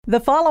The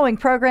following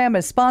program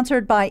is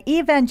sponsored by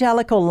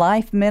Evangelical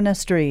Life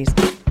Ministries.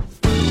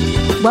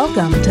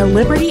 Welcome to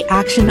Liberty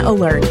Action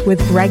Alert with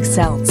Greg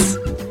Seltz.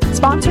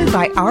 Sponsored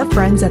by our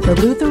friends at the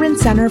Lutheran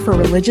Center for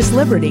Religious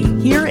Liberty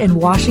here in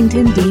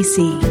Washington,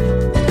 D.C.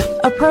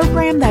 A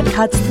program that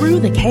cuts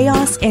through the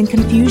chaos and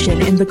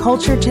confusion in the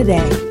culture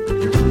today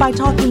by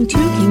talking to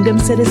kingdom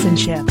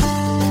citizenship,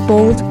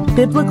 bold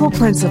biblical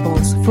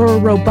principles for a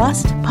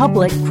robust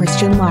public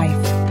Christian life.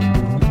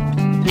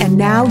 And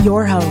now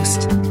your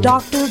host,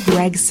 Dr.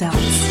 Greg Seltz.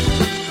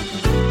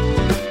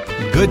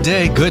 Good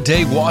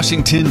day,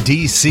 Washington,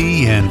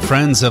 D.C., and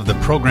friends of the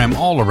program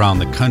all around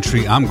the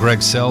country. I'm Greg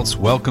Seltz.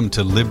 Welcome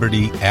to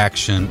Liberty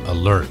Action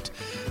Alert,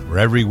 where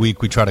every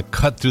week we try to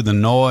cut through the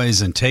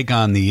noise and take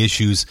on the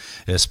issues,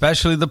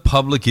 especially the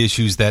public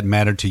issues that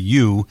matter to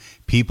you,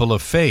 people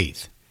of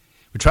faith.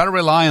 We try to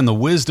rely on the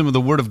wisdom of the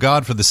Word of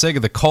God for the sake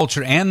of the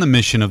culture and the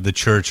mission of the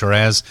church, or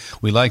as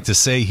we like to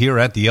say here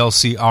at the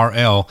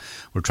LCRL,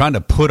 we're trying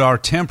to put our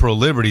temporal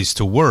liberties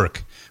to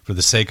work for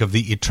the sake of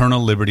the eternal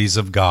liberties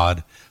of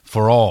God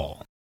for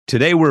all.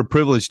 Today we're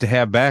privileged to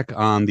have back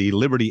on the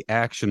Liberty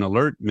Action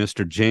Alert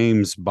Mr.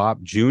 James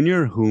Bopp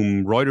Jr.,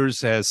 whom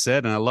Reuters has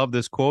said, and I love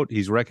this quote,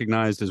 he's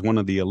recognized as one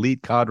of the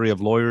elite cadre of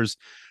lawyers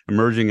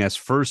emerging as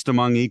first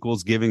among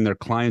equals, giving their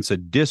clients a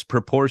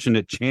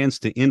disproportionate chance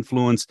to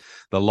influence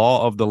the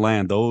law of the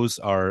land. Those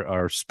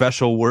are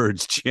special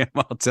words, Jim,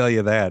 I'll tell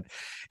you that.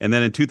 And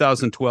then in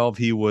 2012,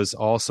 he was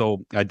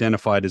also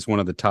identified as one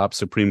of the top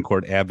Supreme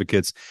Court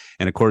advocates.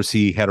 And of course,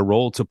 he had a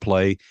role to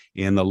play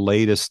in the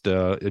latest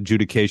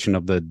adjudication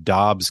of the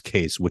Dobbs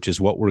case, which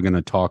is what we're going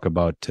to talk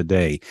about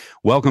today.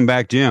 Welcome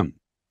back, Jim.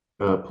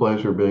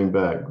 Pleasure being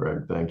back,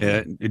 Greg. Thank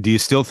you. Do you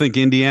still think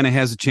Indiana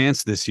has a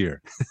chance this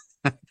year?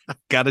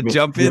 Got to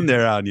jump in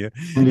there on you.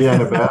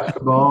 Indiana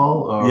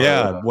basketball?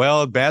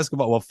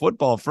 Basketball. Well,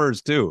 football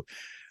first, too.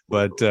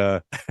 But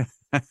well,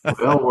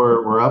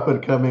 we're up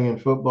and coming in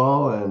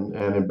football and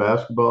in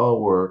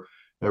basketball, where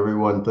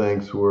everyone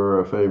thinks we're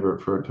a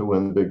favorite to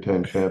win the Big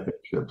Ten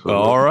championship. So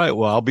all right.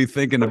 Well, I'll be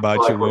thinking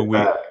about you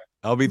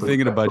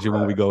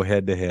when we go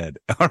head to head.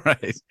 All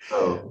right.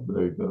 Oh,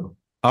 there you go.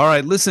 All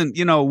right. Listen,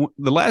 the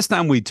last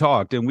time we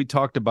talked, and we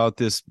talked about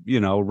this,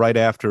 right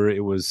after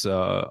it was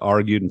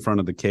argued in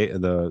front of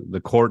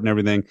the court and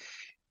everything.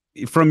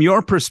 From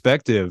your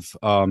perspective,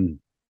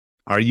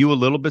 are you a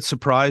little bit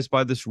surprised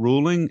by this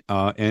ruling?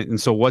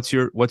 And so, what's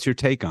your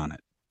take on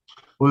it?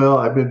 Well,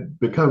 I've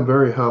become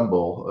very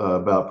humble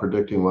about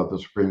predicting what the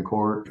Supreme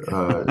Court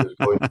is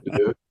going to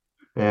do,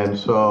 and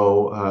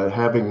so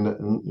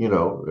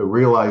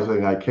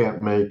realizing I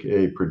can't make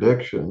a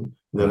prediction,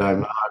 then I'm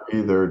not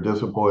either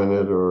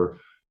disappointed or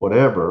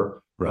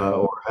whatever, right.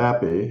 Or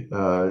happy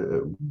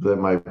that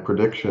my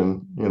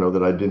prediction,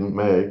 that I didn't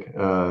make,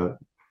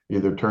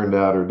 either turned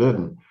out or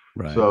didn't.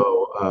 Right.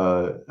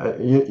 So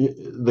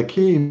the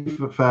key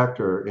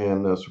factor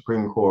in the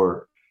Supreme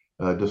Court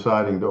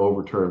deciding to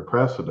overturn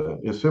precedent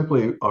is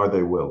simply, are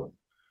they willing?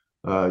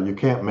 You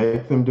can't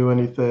make them do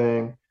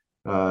anything.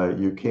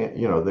 You can't,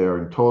 they're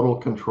in total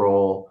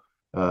control.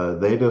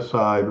 They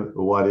decide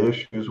what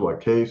issues,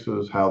 what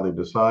cases, how they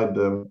decide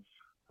them.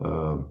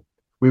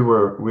 We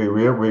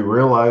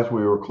realized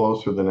we were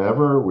closer than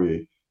ever.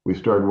 We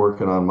started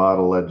working on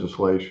model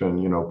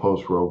legislation,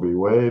 post Roe v.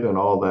 Wade and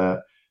all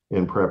that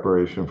in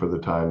preparation for the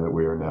time that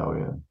we are now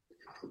in.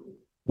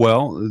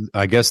 Well,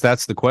 I guess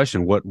that's the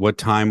question. What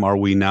time are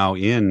we now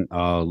in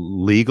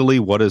legally?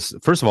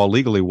 First of all,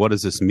 legally, what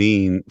does this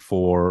mean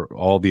for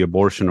all the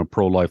abortion or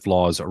pro-life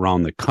laws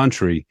around the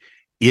country,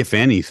 if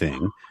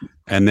anything?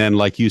 And then,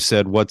 like you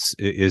said,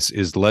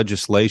 is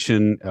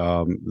legislation?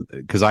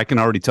 Because I can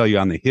already tell you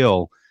on the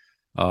Hill,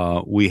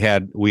 we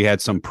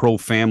had some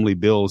pro-family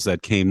bills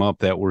that came up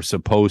that were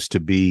supposed to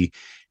be,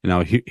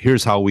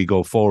 here's how we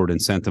go forward,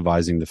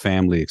 incentivizing the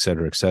family, et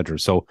cetera, et cetera.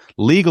 So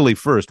legally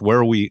first, where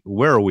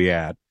are we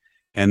at?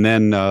 And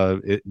then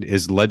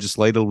is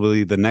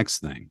legislatively the next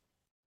thing?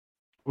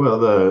 Well,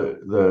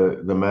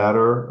 the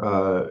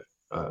matter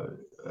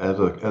as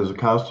a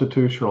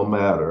constitutional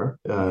matter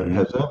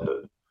has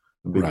ended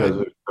because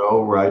there's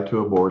no right to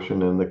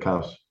abortion in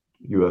the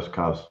U.S.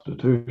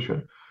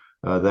 Constitution.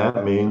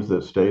 That means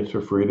that states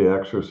are free to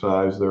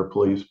exercise their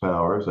police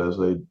powers, as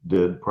they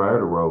did prior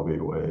to Roe v.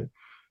 Wade,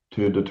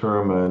 to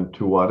determine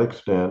to what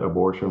extent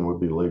abortion would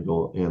be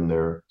legal in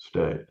their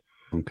state.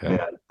 Okay.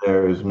 And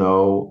there is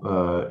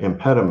no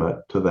impediment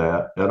to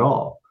that at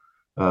all.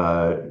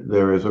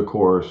 There is, of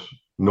course,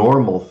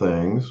 normal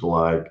things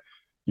like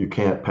you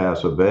can't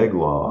pass a vague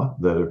law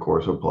that, of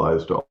course,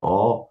 applies to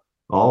all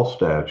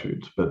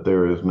statutes, but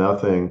there is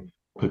nothing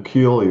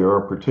peculiar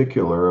or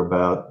particular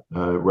about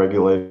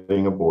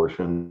regulating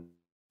abortion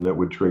that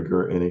would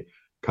trigger any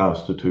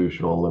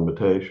constitutional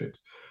limitations.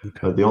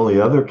 Okay. The only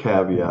other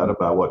caveat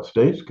about what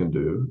states can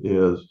do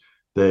is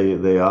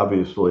they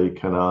obviously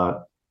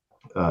cannot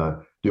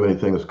do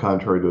anything that's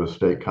contrary to a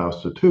state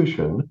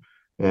constitution.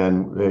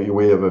 And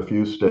we have a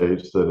few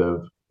states that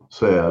have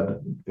said,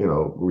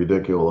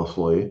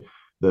 ridiculously,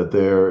 that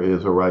there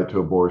is a right to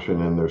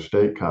abortion in their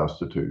state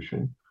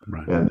constitution.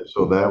 Right. And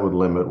so that would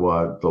limit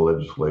what the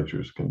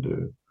legislatures can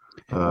do.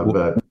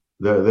 But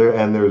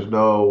there's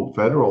no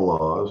federal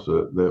laws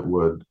that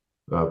would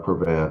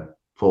prevent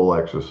full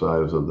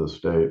exercise of the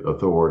state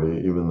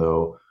authority, even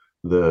though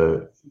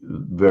the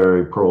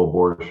very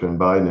pro-abortion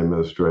Biden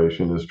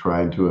administration is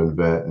trying to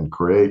invent and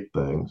create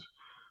things.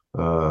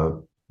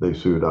 They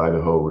sued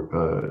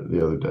Idaho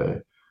the other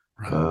day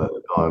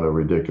on a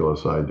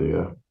ridiculous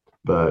idea,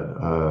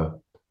 but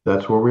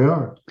that's where we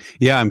are.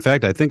 Yeah, in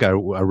fact, I think I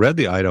read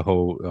the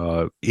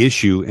Idaho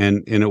issue,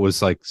 and it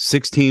was like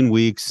 16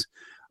 weeks.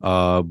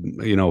 For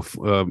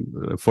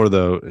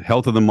the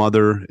health of the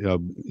mother,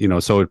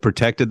 so it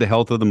protected the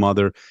health of the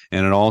mother,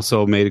 and it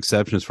also made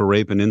exceptions for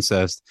rape and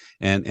incest,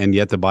 and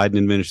yet the Biden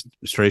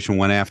administration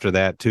went after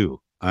that too.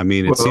 I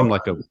mean, it seemed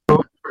like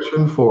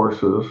Christian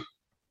forces,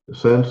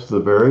 since the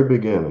very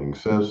beginning,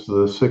 since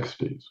the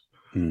 60s,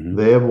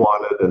 they have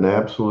wanted an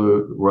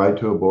absolute right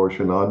to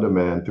abortion on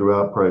demand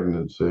throughout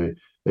pregnancy,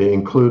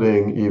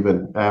 including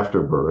even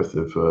after birth,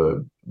 if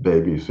a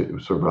baby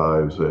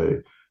survives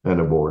an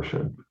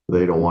abortion.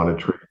 They don't want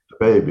to treat the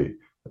baby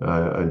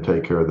and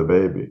take care of the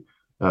baby.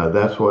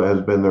 That's what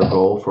has been their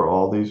goal for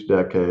all these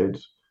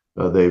decades.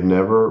 They've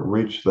never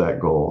reached that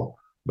goal,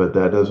 but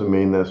that doesn't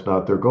mean that's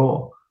not their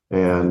goal.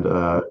 And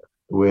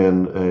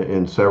when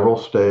in several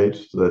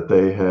states that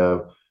they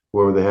have,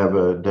 where they have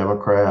a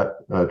Democrat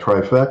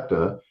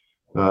trifecta,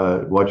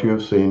 what you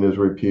have seen is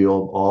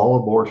repealed all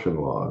abortion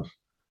laws,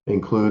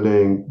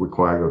 including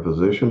requiring a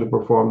physician to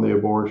perform the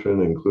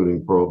abortion,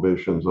 including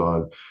prohibitions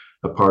on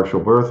partial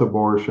birth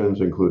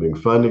abortions, including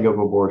funding of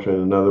abortion.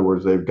 In other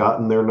words, they've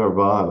gotten their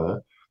nirvana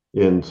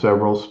in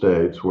several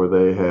states where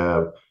they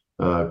have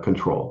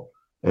control.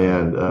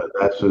 And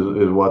that's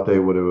is what they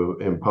would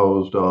have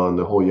imposed on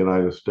the whole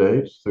United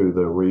States through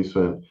the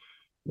recent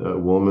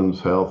Women's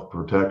Health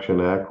Protection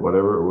Act,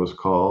 whatever it was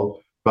called.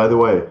 By the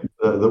way,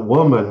 the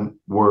woman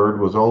word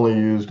was only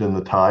used in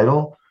the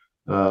title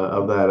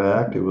of that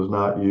act. It was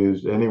not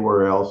used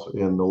anywhere else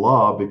in the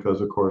law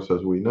because, of course,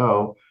 as we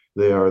know,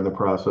 they are in the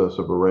process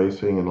of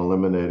erasing and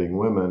eliminating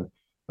women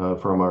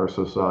from our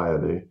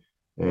society,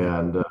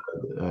 and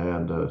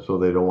so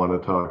they don't want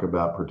to talk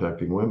about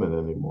protecting women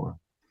anymore.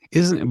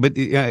 But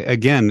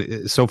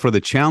again, so for the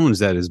challenge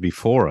that is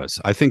before us,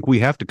 I think we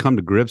have to come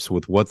to grips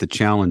with what the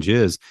challenge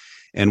is.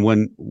 And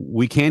when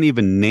we can't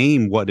even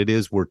name what it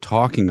is we're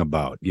talking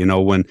about,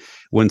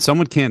 when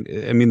someone can't,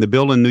 I mean, the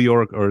bill in New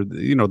York, or,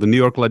 the New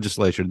York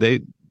legislature,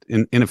 they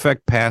in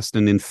effect passed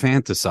an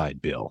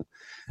infanticide bill.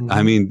 Mm-hmm.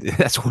 I mean,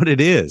 that's what it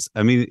is.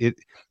 I mean,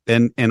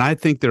 and I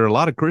think there are a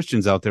lot of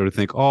Christians out there who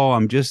think,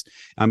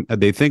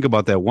 they think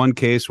about that one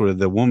case where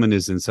the woman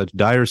is in such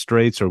dire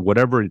straits or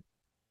whatever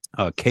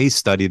case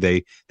study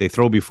they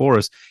throw before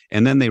us,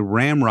 and then they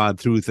ramrod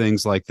through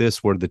things like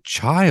this where the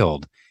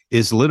child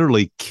is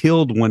literally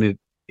killed when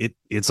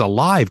it's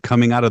alive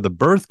coming out of the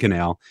birth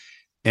canal,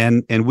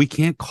 and we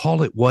can't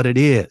call it what it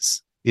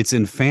is. It's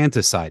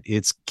infanticide.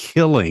 It's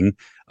killing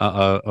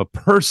a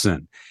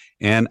person.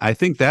 And I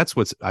think that's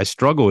what I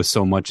struggle with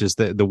so much is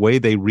the way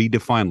they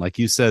redefine, like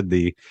you said,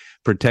 the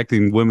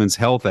Protecting Women's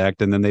Health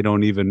Act, and then they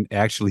don't even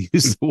actually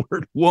use the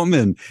word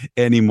woman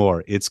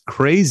anymore. It's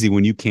crazy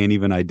when you can't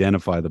even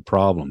identify the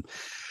problem.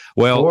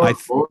 Well, go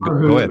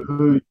ahead.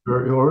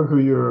 Or who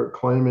you're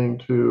claiming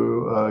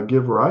to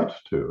give rights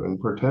to and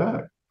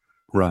protect.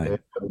 Right.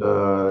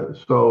 And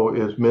so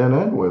it's men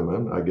and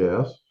women, I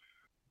guess,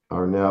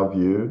 are now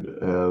viewed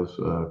as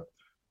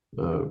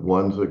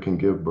ones that can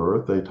give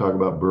birth. They talk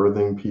about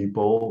birthing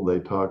people. They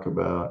talk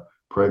about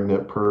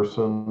pregnant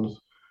persons.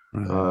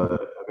 Right.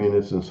 I mean,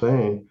 it's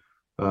insane.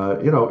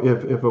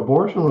 If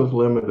abortion was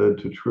limited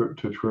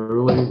to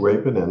truly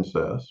rape and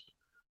incest,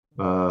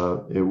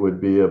 it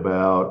would be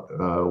about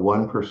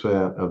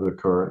 1% of the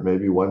current,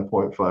 maybe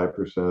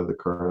 1.5% of the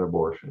current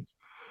abortions.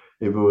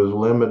 If it was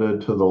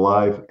limited to the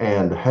life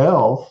and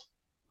health,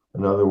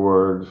 in other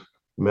words,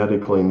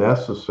 medically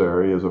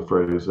necessary is a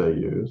phrase they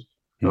use,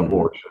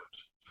 abortions,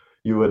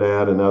 you would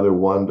add another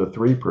 1 to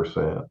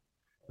 3%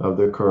 of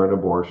the current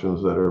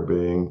abortions that are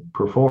being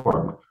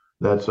performed.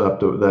 That's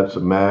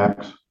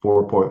max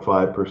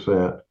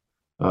 4.5%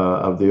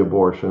 of the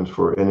abortions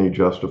for any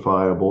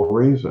justifiable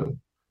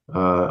reason.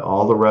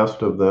 All the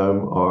rest of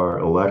them are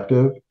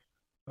elective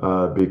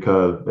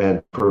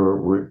and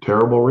for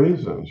terrible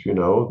reasons,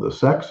 the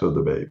sex of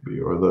the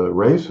baby or the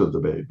race of the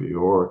baby,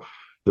 or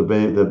the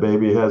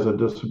baby has a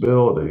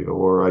disability,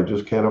 or I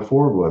just can't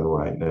afford one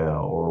right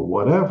now, or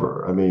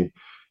whatever. I mean,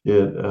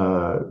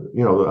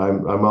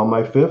 I'm on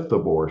my 5th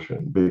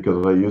abortion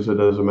because I use it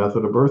as a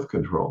method of birth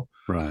control,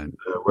 right?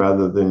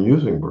 Rather than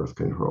using birth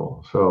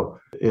control. So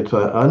it's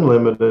an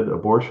unlimited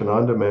abortion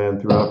on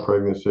demand throughout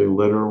pregnancy,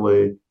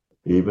 literally,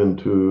 even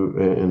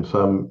in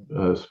some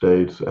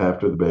states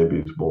after the baby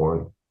is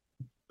born,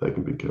 they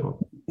can be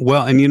killed.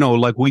 Well, and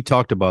like we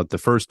talked about the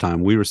first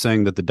time, we were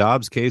saying that the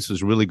Dobbs case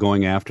was really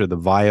going after the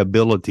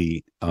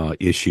viability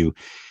issue.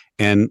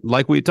 And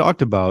like we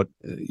talked about,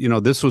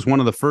 this was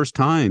one of the first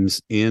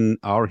times in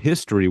our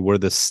history where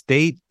the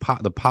state,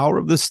 the power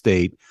of the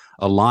state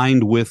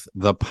aligned with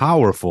the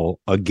powerful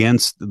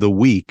against the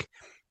weak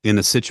in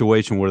a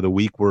situation where the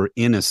weak were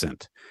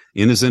innocent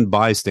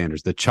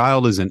bystanders. The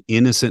child is an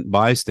innocent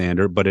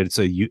bystander, but it's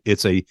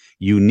a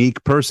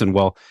unique person.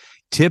 Well,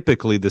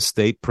 typically the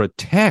state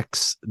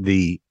protects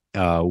the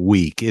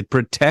weak. It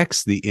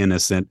protects the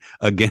innocent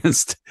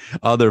against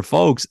other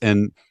folks.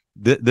 And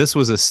this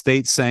was a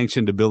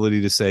state-sanctioned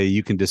ability to say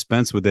you can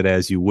dispense with it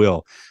as you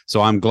will.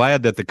 So I'm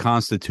glad that the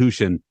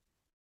Constitution,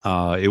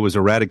 it was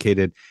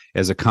eradicated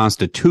as a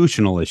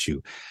constitutional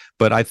issue.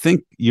 But I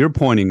think you're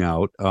pointing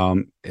out,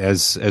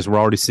 as we're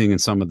already seeing in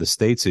some of the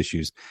states'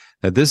 issues,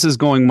 that this is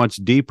going much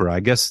deeper.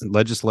 I guess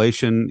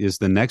legislation is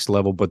the next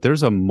level, but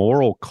there's a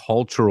moral,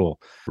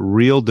 cultural,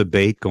 real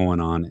debate going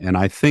on. And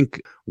I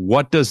think,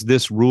 what does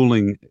this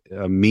ruling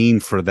mean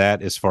for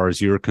that as far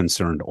as you're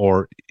concerned,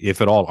 or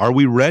if at all? Are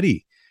we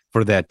ready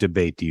for that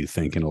debate, do you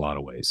think, in a lot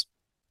of ways?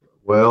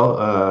 Well,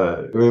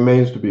 it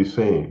remains to be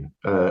seen.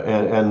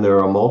 And there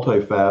are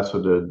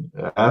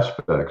multifaceted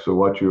aspects of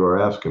what you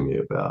are asking me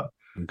about.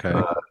 Okay.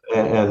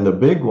 And the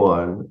big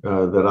one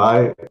that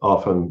I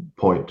often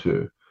point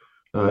to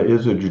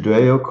is a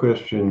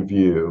Judeo-Christian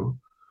view,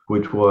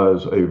 which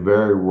was a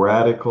very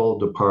radical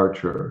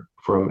departure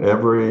from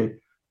every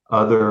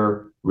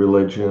other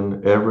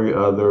religion, every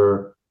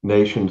other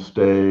nation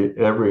state,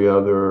 every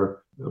other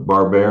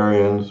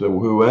barbarians, or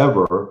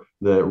whoever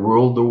that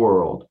ruled the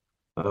world.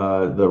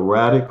 The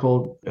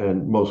radical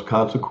and most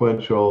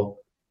consequential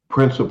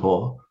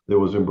principle that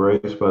was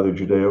embraced by the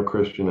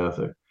Judeo-Christian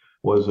ethic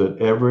was that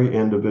every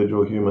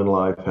individual human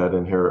life had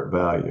inherent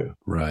value.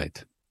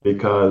 Right.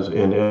 Because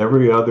in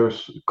every other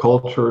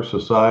culture,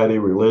 society,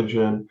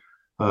 religion,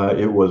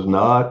 it was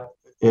not,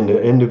 in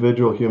the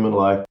individual human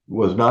life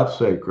was not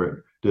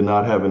sacred, did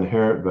not have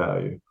inherent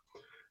value,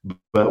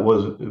 but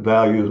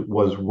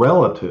was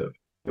relative.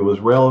 It was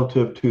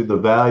relative to the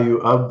value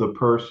of the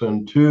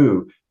person,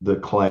 to the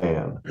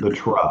clan, the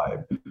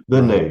tribe,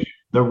 the nation,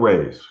 the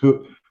race,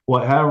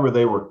 however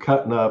they were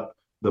cutting up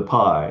the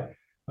pie.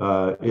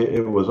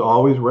 It was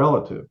always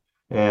relative,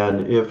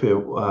 and if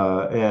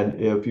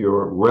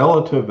your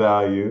relative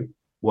value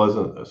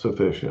wasn't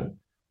sufficient,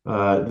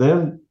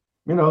 then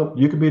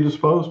you could be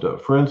disposed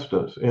of. For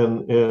instance,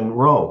 in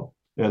Rome,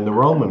 in the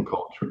Roman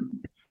culture,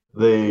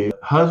 the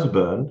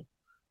husband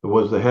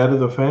was the head of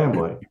the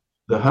family.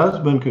 The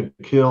husband could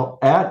kill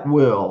at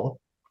will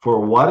for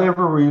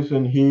whatever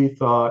reason he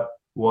thought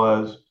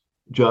was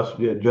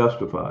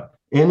justified.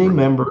 Any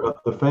member of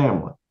the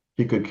family,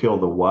 he could kill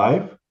the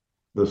wife,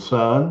 the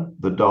son,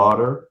 the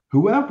daughter,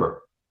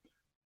 whoever.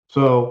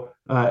 So,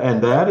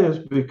 and that is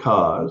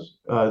because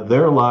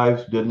their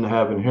lives didn't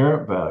have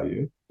inherent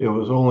value. It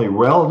was only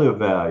relative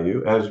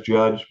value as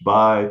judged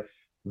by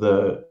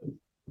the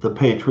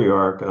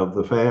patriarch of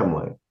the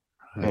family.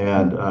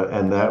 And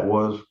that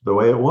was the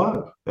way it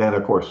was. And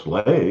of course,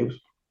 slaves,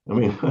 I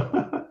mean,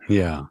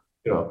 yeah,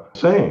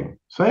 same,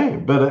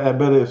 but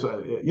it's,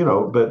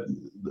 but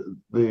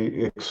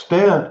the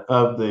extent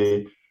of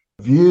the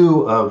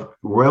view of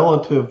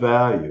relative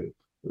value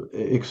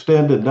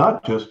extended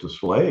not just to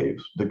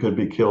slaves that could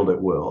be killed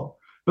at will,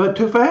 but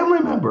to family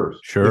members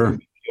sure, that could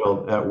be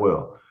killed at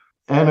will.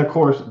 And of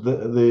course,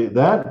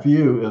 that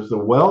view is the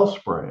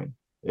wellspring,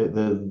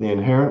 the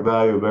inherent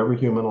value of every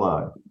human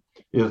life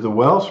is the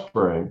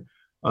wellspring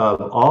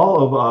of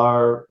all of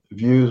our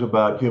views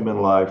about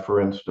human life, for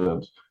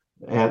instance,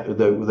 and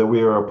that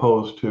we are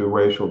opposed to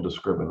racial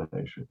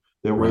discrimination,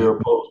 that we are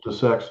opposed to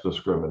sex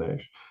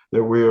discrimination,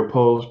 that we are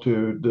opposed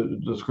to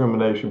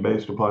discrimination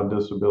based upon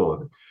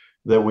disability,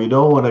 that we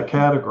don't want to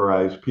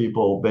categorize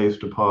people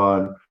based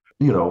upon,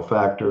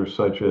 factors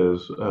such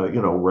as,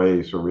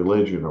 race or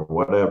religion or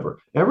whatever.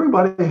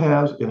 Everybody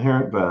has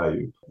inherent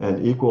value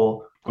and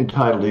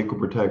entitled to equal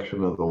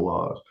protection of the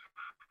laws.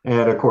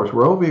 And of course,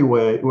 Roe v.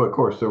 Wade, well, of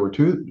course, there were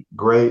two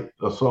great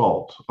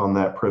assaults on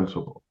that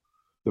principle.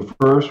 The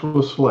first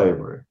was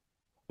slavery,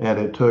 and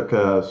it took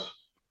us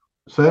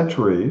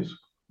centuries,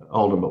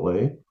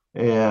 ultimately,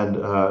 and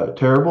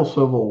terrible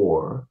civil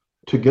war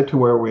to get to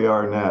where we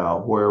are now,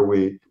 where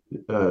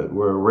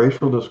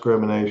racial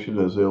discrimination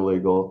is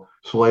illegal,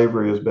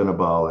 slavery has been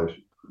abolished.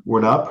 We're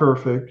not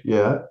perfect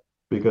yet,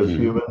 because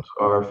humans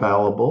are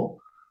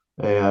fallible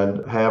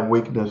and have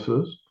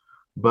weaknesses,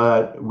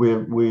 but we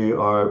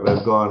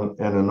have gone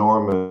an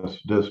enormous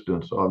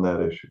distance on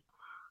that issue.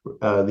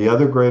 The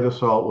other great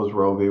assault was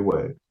Roe v.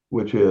 Wade,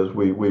 which is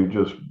we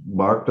just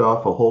marked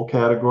off a whole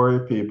category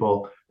of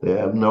people. They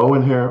have no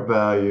inherent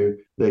value.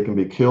 They can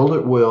be killed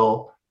at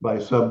will by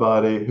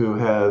somebody who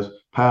has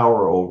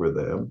power over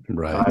them,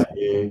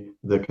 i.e.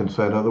 the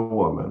consent of the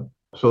woman.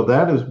 So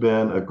that has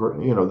been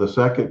the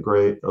second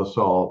great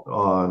assault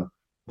on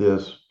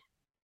this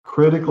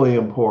critically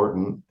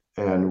important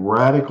and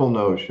radical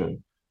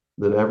notion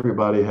that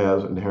everybody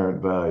has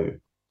inherent value.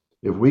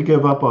 If we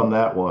give up on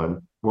that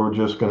one, we're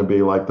just going to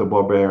be like the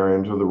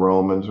barbarians or the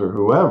Romans or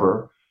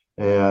whoever,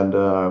 and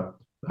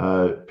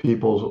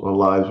people's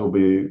lives will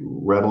be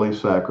readily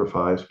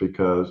sacrificed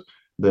because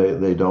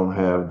they don't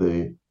have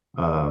the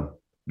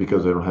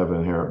because they don't have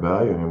inherent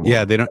value anymore.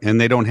 Yeah, they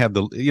don't have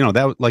the,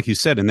 that, like you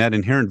said, and that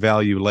inherent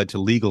value led to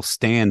legal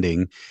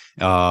standing,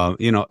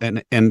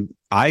 and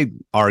I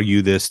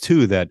argue this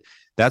too,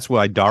 that's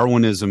why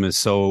Darwinism is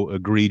so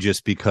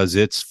egregious, because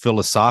it's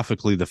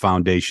philosophically the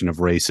foundation of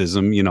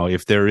racism.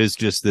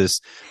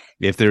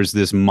 If there's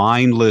this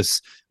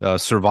mindless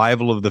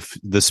survival of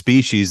the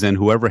species, then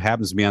whoever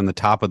happens to be on the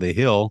top of the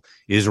hill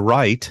is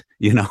right,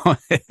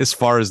 as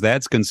far as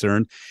that's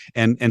concerned.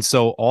 And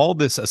so all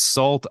this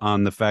assault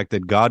on the fact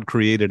that God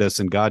created us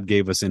and God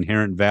gave us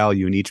inherent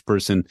value and each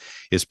person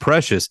is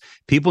precious,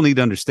 people need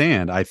to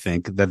understand, I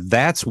think, that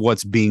that's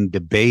what's being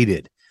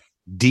debated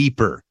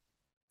deeper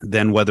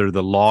than whether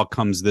the law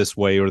comes this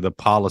way or the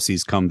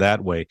policies come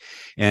that way.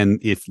 And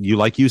if you,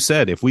 like you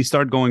said, if we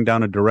start going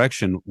down a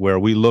direction where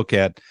we look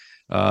at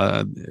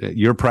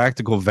your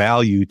practical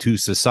value to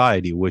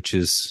society, which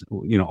is,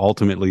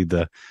 ultimately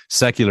the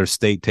secular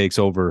state takes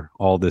over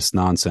all this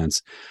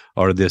nonsense,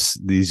 or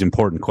these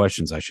important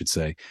questions, I should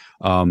say,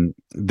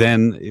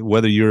 then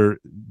whether you're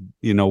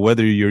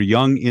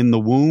young in the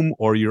womb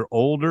or you're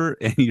older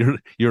and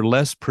you're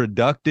less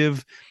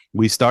productive,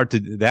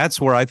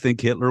 that's where I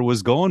think Hitler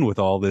was going with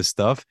all this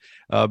stuff,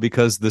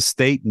 because the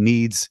state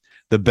needs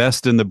the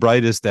best and the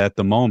brightest at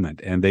the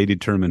moment, and they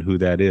determine who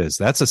that is.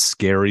 That's a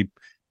scary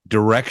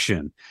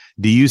direction.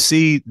 Do you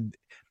see,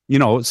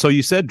 so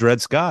you said Dred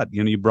Scott,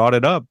 you brought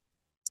it up,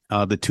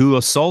 the two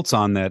assaults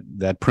on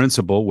that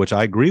principle, which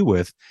I agree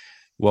with.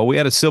 Well, we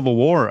had a civil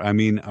war. I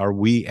mean, are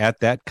we at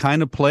that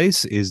kind of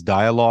place? Is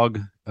dialogue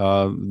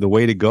the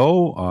way to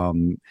go?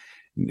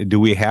 Do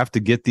we have to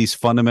get these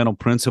fundamental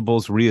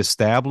principles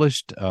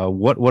reestablished?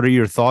 What are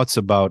your thoughts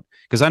about?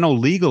 Because I know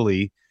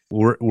legally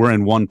we're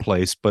in one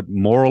place, but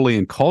morally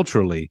and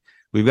culturally,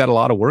 we've got a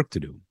lot of work to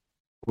do.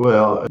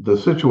 Well, the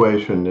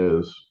situation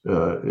is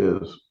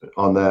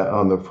on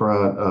the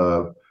front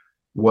of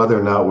whether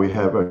or not we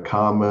have a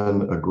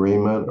common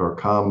agreement or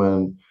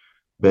common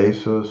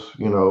basis,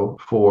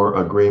 for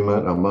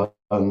agreement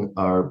among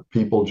our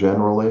people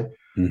generally.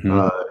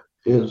 Mm-hmm.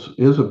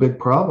 Is a big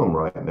problem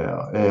right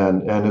now,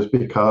 and it's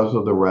because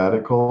of the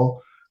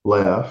radical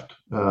left,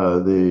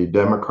 the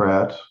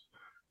Democrats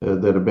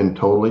that have been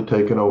totally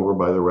taken over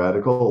by the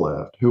radical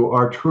left, who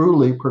are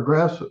truly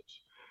progressives.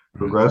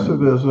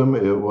 Progressivism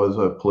is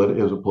a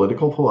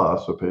political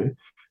philosophy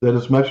that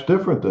is much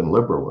different than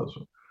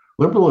liberalism.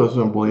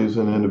 Liberalism believes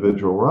in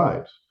individual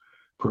rights.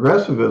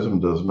 Progressivism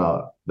does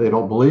not. They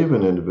don't believe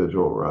in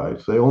individual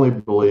rights. They only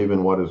believe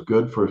in what is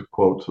good for,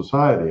 quote,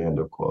 society, end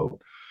of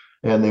quote.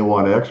 And they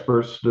want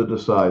experts to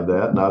decide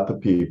that, not the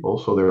people.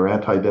 So they're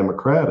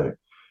anti-democratic.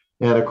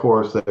 And of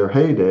course, their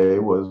heyday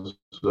was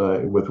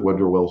with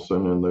Woodrow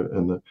Wilson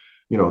and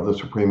the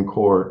Supreme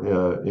Court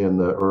in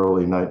the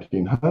early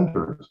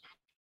 1900s.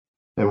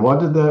 And what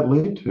did that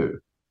lead to?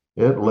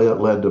 It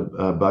led to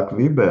Buck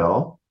v.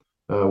 Bell,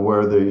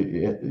 where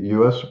the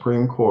U.S.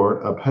 Supreme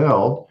Court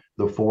upheld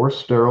the forced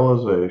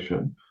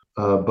sterilization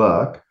of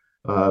Buck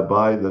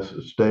by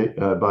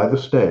the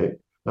state.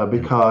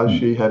 Because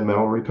she had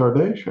mental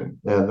retardation.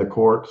 And the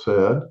court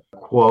said,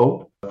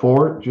 quote,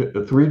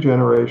 3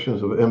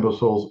 generations of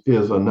imbeciles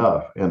is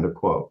enough, end of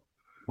quote.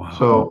 Wow.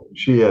 So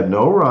she had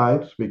no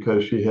rights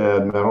because she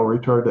had mental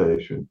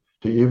retardation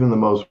to even the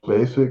most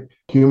basic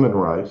human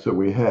rights that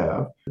we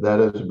have, that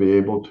is to be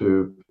able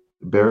to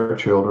bear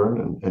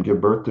children and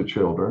give birth to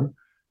children.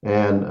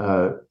 And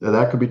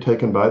that could be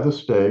taken by the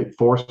state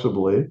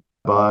forcibly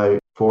by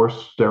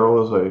forced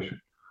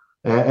sterilization.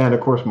 And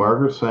of course,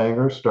 Margaret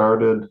Sanger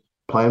started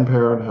Planned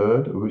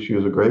Parenthood. She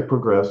was a great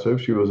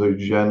progressive. She was a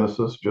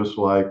eugenicist, just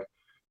like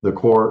the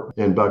court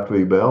in Buck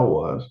v. Bell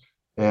was.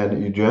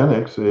 And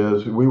eugenics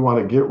is, we want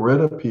to get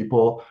rid of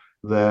people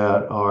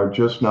that are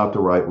just not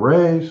the right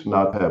race,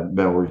 not have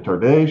mental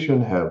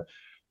retardation, have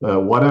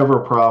whatever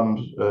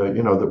problems,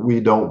 that we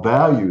don't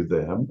value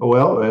them.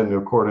 Well, and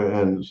according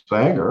and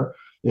Sanger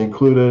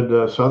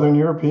included Southern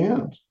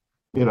Europeans.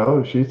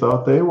 She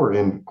thought they were,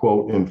 in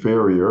quote,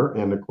 inferior,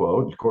 end of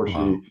quote. Of course,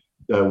 wow. She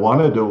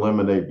wanted to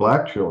eliminate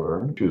Black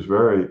children. She was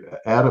very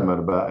adamant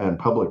about and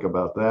public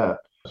about that.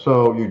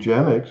 So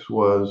eugenics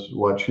was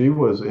what she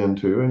was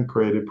into, and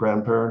created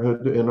Planned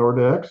Parenthood in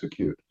order to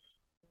execute.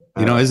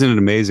 Isn't it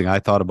amazing? I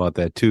thought about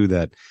that too,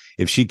 that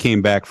if she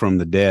came back from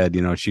the dead,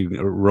 she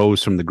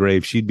rose from the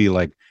grave, she'd be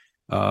like,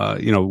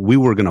 we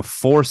were going to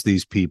force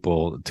these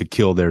people to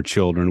kill their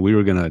children. We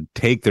were going to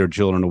take their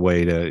children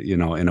away to,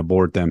 and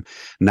abort them.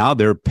 Now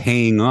they're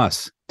paying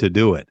us to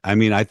do it. I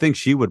mean, I think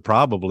she would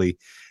probably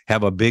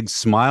have a big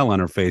smile on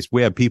her face.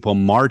 We have people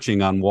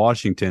marching on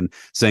Washington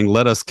saying,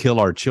 let us kill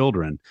our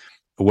children.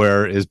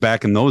 Whereas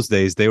back in those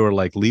days, they were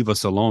like, leave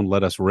us alone,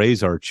 let us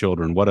raise our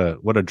children. What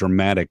a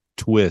dramatic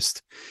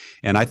twist.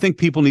 And I think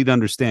people need to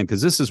understand,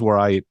 because this is where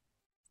I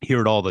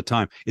hear it all the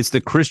time. It's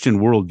the Christian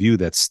worldview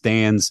that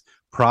stands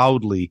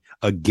proudly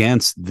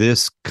against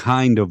this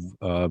kind of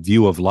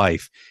view of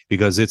life,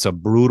 because it's a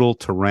brutal,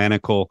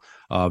 tyrannical,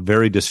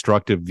 very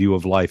destructive view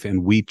of life.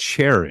 And we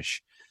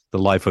cherish the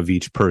life of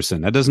each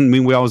person. That doesn't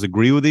mean we always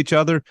agree with each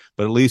other,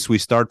 but at least we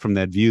start from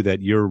that view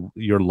that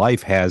your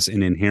life has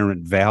an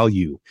inherent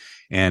value,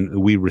 and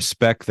we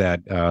respect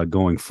that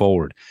going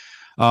forward.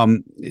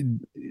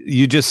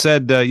 You just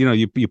said,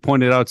 you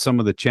pointed out some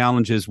of the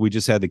challenges. We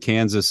just had the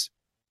Kansas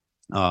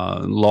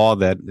law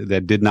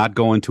that did not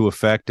go into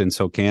effect, and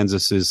so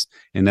Kansas is,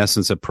 in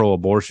essence, a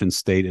pro-abortion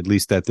state, at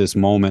least at this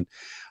moment.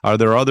 Are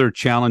there other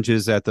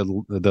challenges at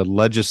the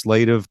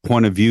legislative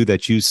point of view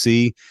that you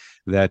see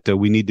that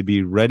we need to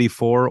be ready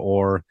for,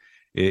 or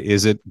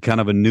is it kind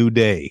of a new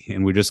day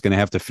and we're just going to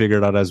have to figure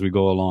it out as we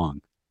go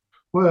along?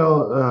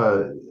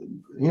 Well,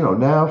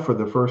 now for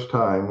the first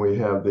time, we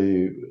have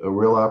a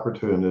real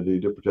opportunity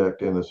to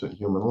protect innocent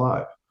human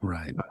life.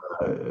 Right.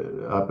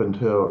 Up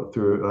until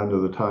under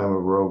the time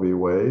of Roe v.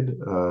 Wade,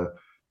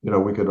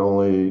 we could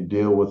only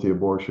deal with the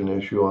abortion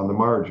issue on the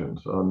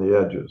margins, on the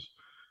edges.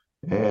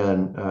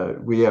 And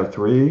we have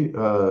 3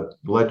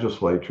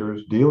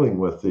 legislatures dealing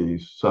with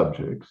these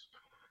subjects,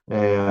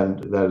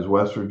 and that is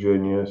West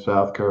Virginia,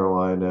 South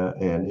Carolina,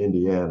 and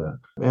Indiana.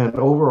 And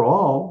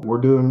overall,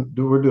 we're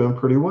doing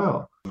pretty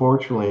well.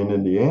 Fortunately, in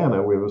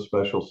Indiana, we have a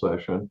special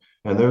session,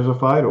 and there's a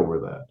fight over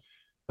that.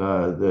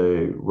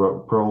 The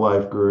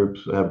pro-life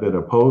groups have been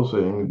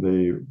opposing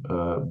the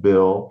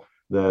bill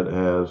that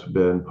has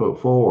been put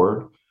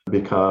forward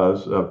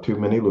because of too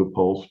many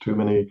loopholes, too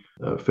many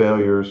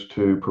failures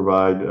to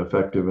provide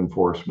effective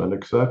enforcement,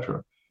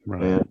 etc.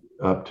 Right. And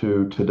up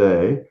to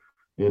today,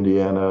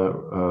 Indiana,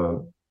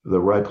 the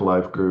Right to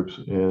Life groups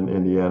in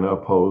Indiana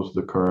oppose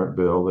the current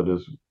bill that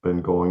has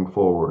been going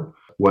forward.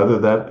 Whether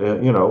that,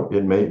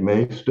 it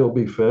may still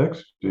be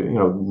fixed.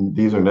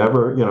 These are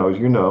never, as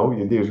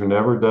these are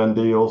never done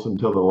deals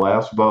until the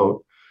last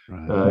vote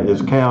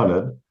is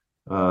counted.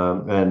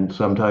 And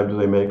sometimes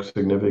they make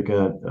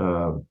significant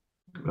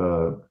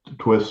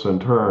twists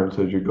and turns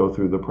as you go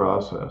through the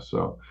process.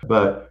 So,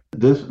 but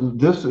this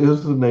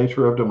is the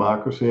nature of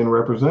democracy and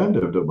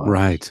representative democracy.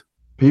 Right.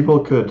 People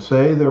could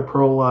say they're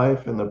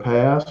pro-life in the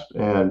past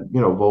and,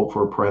 vote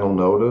for parental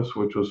notice,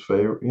 which was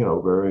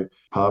very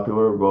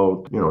popular.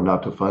 Vote,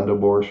 not to fund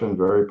abortion,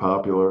 very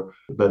popular.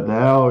 But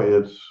now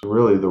it's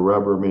really the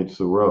rubber meets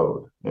the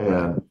road.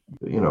 And,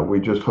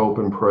 we just hope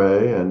and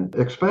pray and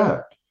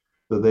expect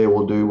that they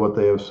will do what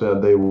they have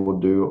said they will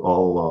do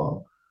all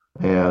along.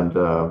 And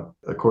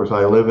of course,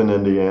 I live in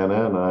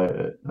Indiana, and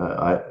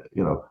I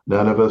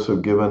none of us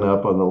have given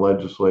up on the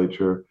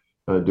legislature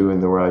doing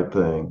the right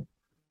thing.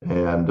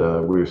 And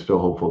we're still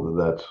hopeful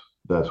that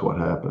that's what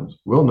happens.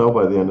 We'll know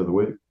by the end of the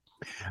week.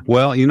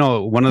 Well,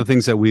 one of the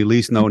things that we at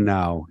least know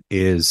now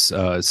is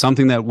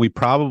something that we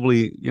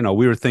probably,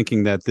 we were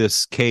thinking that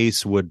this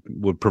case would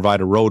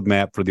provide a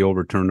roadmap for the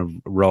overturn of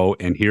Roe,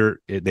 and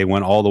here they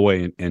went all the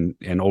way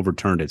and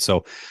overturned it.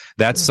 So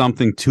that's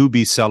something to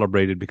be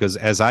celebrated, because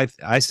as I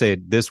say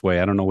it this way,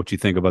 I don't know what you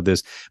think about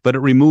this, but it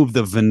removed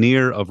the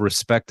veneer of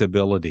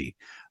respectability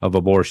of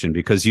abortion,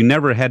 because you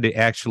never had to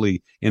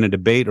actually, in a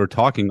debate or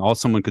talking, all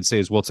someone could say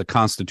is, well, it's a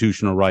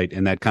constitutional right,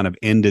 and that kind of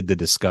ended the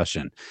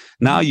discussion.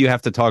 Now you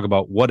have to talk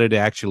about what it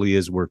actually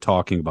is we're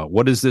talking about.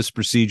 What is this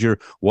procedure?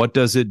 What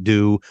does it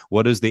do?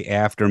 What is the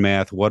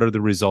aftermath? What are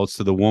the results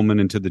to the woman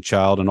and to the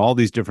child, and all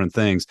these different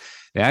things?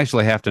 They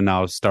actually have to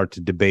now start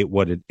to debate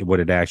what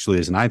it actually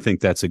is, and I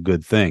think that's a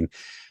good thing.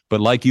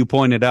 But like you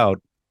pointed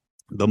out,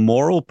 the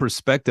moral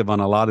perspective on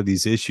a lot of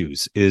these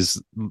issues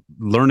is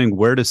learning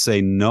where to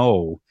say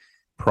no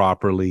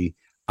properly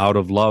out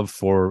of love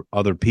for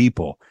other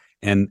people.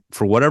 And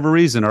for whatever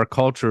reason, our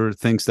culture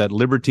thinks that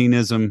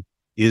libertinism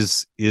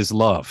is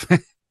love.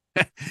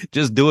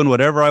 Just doing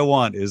whatever I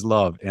want is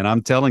love. And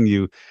I'm telling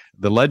you,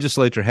 the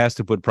legislature has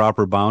to put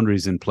proper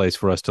boundaries in place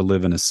for us to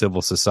live in a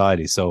civil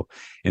society. So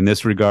in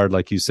this regard,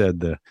 like you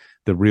said, the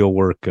real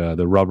work,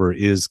 the rubber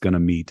is going to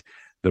meet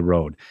the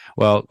road.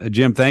 Well,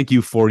 Jim, thank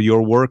you for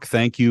your work.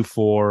 Thank you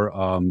for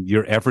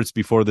your efforts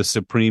before the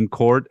Supreme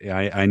Court.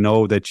 I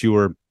know that you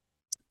were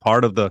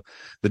part of the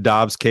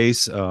Dobbs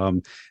case,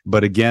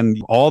 but again,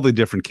 all the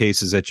different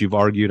cases that you've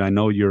argued, I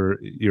know you're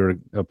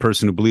a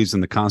person who believes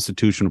in the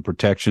constitutional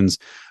protections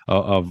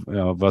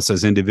of us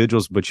as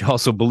individuals, but you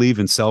also believe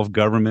in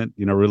self-government,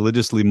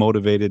 religiously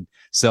motivated,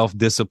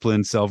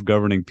 self-disciplined,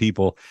 self-governing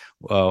people.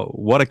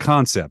 What a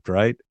concept,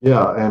 right?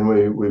 Yeah, and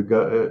we've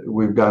got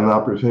an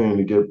opportunity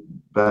to get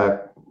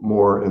back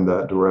more in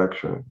that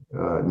direction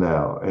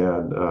now,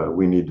 and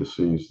we need to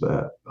seize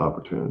that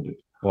opportunity.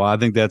 Well, I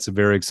think that's a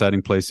very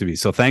exciting place to be.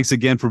 So thanks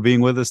again for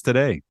being with us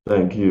today.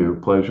 Thank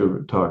you.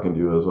 Pleasure talking to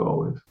you as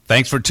always.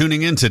 Thanks for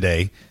tuning in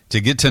today. To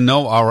get to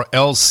know our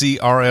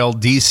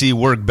LCRL-DC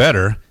work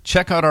better,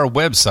 check out our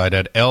website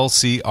at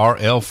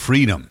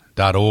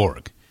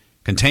lcrlfreedom.org.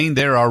 Contained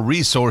there are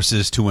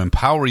resources to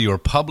empower your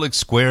public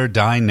square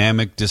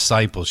dynamic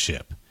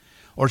discipleship.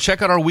 Or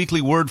check out our weekly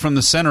Word from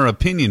the Center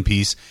opinion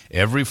piece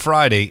every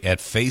Friday at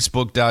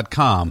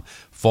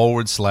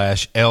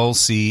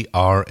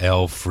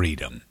facebook.com/LCRL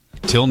Freedom.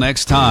 Till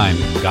next time,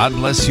 God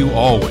bless you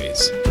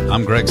always.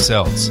 I'm Greg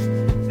Seltz.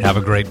 Have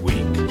a great week.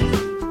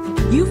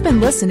 You've been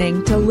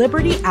listening to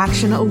Liberty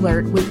Action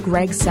Alert with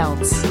Greg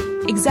Seltz.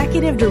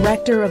 Executive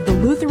Director of the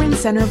Lutheran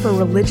Center for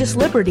Religious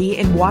Liberty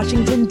in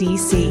Washington,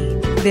 D.C.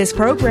 This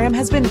program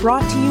has been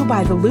brought to you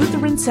by the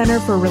Lutheran Center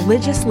for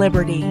Religious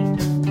Liberty.